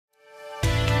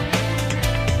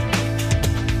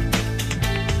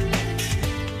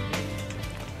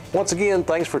Once again,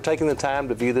 thanks for taking the time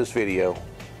to view this video.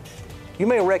 You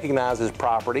may recognize this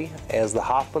property as the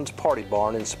Hoffman's Party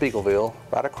Barn in Spiegelville,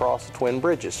 right across the Twin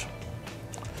Bridges.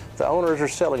 The owners are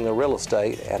selling the real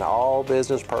estate and all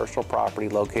business personal property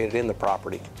located in the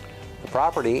property. The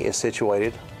property is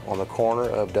situated on the corner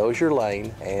of Dozier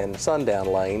Lane and Sundown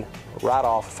Lane, right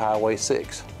off of Highway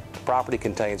 6. The property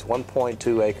contains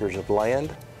 1.2 acres of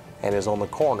land and is on the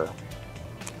corner.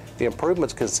 The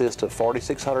improvements consist of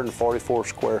 4,644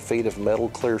 square feet of metal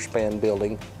clear span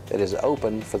building that is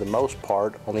open for the most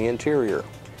part on the interior.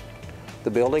 The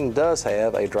building does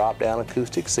have a drop-down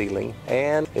acoustic ceiling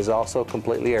and is also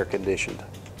completely air conditioned.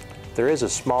 There is a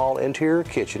small interior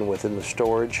kitchen within the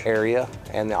storage area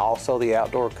and also the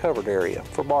outdoor covered area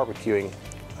for barbecuing.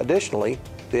 Additionally,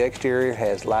 the exterior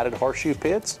has lighted horseshoe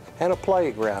pits and a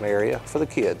playground area for the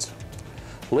kids.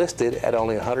 Listed at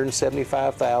only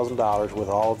 $175,000 with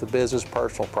all of the business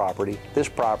personal property, this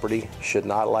property should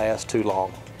not last too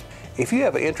long. If you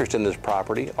have an interest in this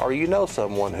property or you know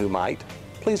someone who might,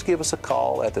 please give us a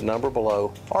call at the number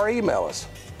below or email us.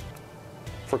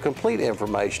 For complete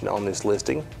information on this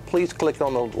listing, please click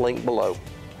on the link below.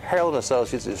 Harold &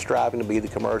 Associates is striving to be the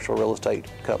commercial real estate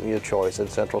company of choice in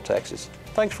Central Texas.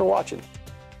 Thanks for watching.